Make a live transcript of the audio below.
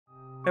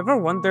Ever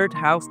wondered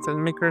how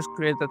filmmakers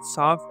create that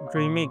soft,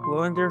 dreamy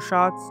glow in their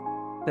shots?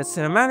 That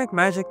cinematic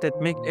magic that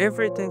makes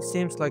everything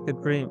seems like a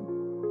dream.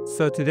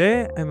 So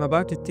today, I'm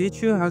about to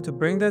teach you how to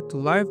bring that to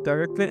life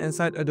directly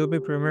inside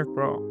Adobe Premiere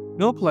Pro.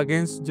 No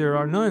plugins, there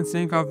are no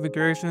insane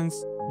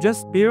configurations,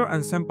 just pure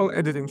and simple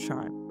editing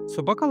shine.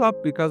 So buckle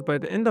up because by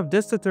the end of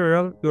this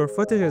tutorial, your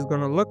footage is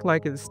gonna look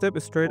like it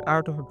stepped straight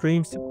out of a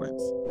dream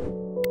sequence.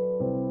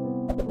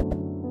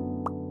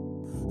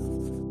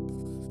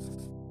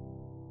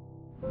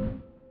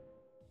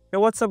 Hey,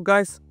 what's up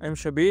guys? I'm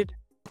Shabir.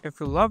 If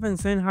you love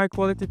insane high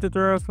quality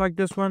tutorials like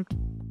this one,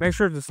 make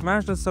sure to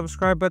smash the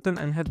subscribe button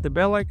and hit the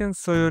bell icon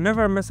so you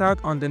never miss out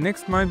on the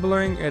next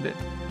mind-blowing edit.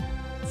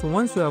 So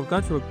once you have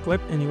got your clip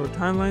in your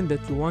timeline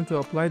that you want to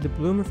apply the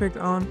bloom effect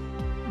on,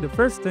 the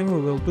first thing we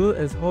will do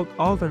is hold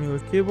Alt on your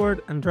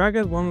keyboard and drag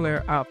it one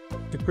layer up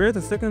to create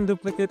a second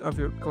duplicate of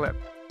your clip.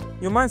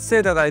 You might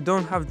say that I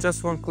don't have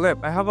just one clip,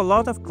 I have a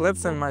lot of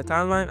clips in my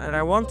timeline and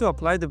I want to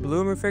apply the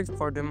bloom effect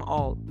for them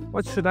all.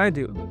 What should I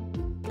do?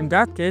 In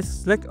that case,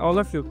 select all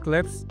of your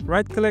clips,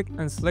 right-click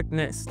and select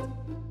Nest.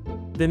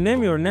 Then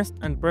name your nest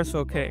and press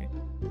OK.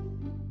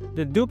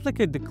 Then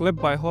duplicate the clip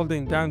by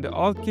holding down the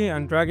Alt key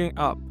and dragging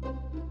up.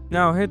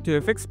 Now head to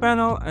Effects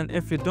panel and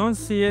if you don't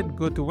see it,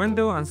 go to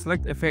Window and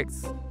select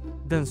Effects.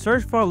 Then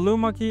search for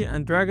Luma key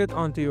and drag it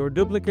onto your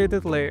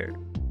duplicated layer.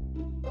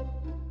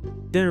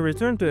 Then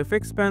return to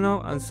Effects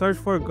panel and search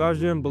for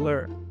Gaussian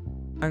Blur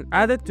and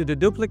add it to the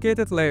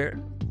duplicated layer.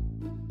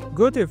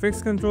 Go to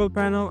Effects Control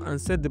panel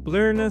and set the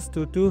blurriness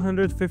to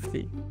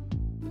 250.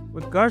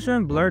 What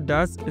Gaussian Blur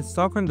does is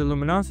soften the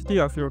luminosity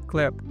of your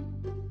clip.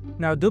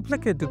 Now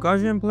duplicate the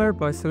Gaussian Blur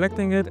by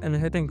selecting it and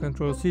hitting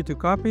Ctrl C to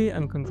copy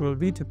and Ctrl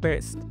V to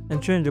paste,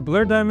 and change the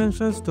blur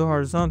dimensions to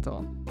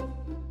horizontal.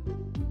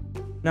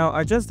 Now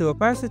adjust the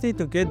opacity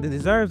to get the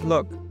desired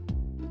look.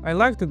 I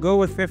like to go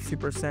with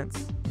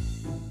 50%.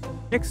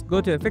 Next, go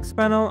to Effects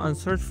panel and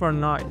search for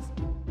Noise,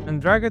 and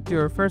drag it to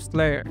your first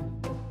layer.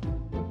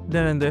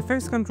 Then in the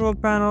Effects Control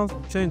panel,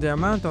 change the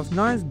amount of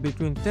noise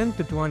between 10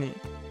 to 20.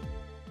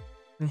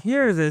 And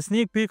here is a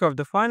sneak peek of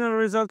the final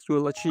result you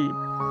will achieve.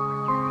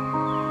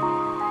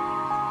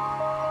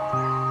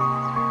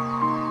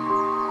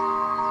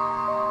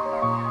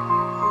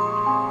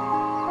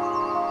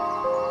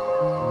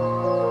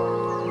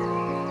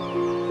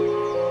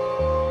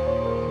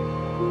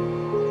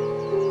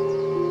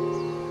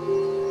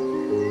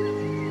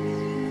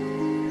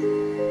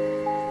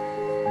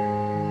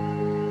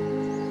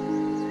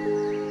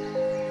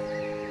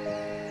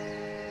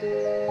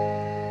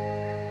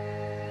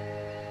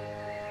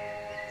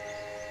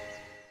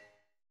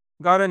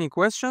 Got any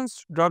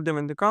questions? Drop them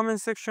in the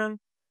comment section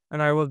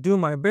and I will do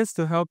my best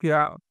to help you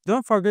out.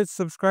 Don't forget to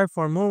subscribe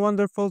for more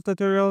wonderful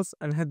tutorials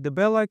and hit the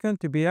bell icon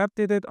to be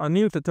updated on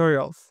new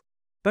tutorials.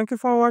 Thank you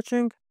for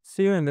watching.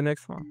 See you in the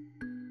next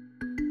one.